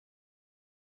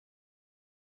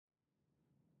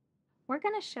We're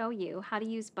going to show you how to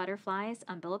use Butterfly's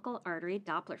umbilical artery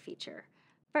Doppler feature.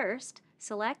 First,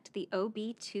 select the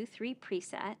OB23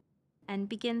 preset and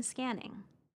begin scanning.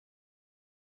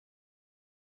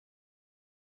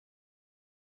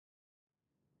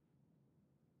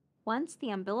 Once the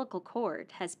umbilical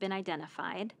cord has been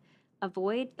identified,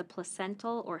 avoid the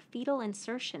placental or fetal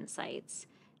insertion sites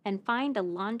and find a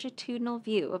longitudinal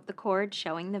view of the cord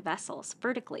showing the vessels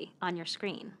vertically on your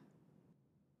screen.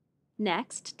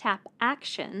 Next, tap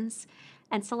Actions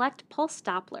and select Pulse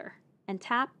Doppler and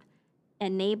tap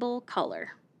Enable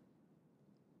Color.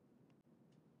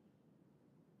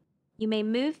 You may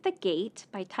move the gate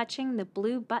by touching the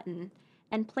blue button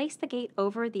and place the gate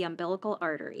over the umbilical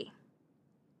artery.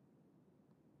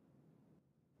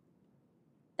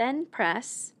 Then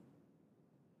press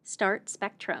Start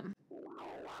Spectrum.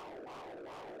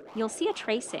 You'll see a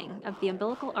tracing of the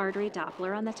umbilical artery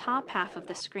Doppler on the top half of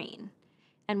the screen,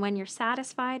 and when you're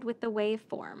satisfied with the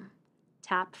waveform,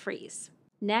 tap Freeze.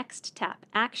 Next, tap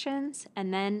Actions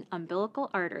and then Umbilical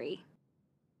Artery.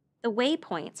 The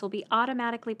waypoints will be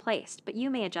automatically placed, but you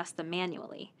may adjust them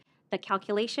manually. The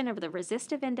calculation of the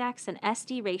resistive index and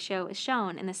SD ratio is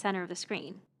shown in the center of the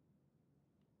screen.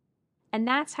 And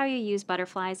that's how you use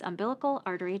Butterfly's umbilical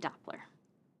artery Doppler.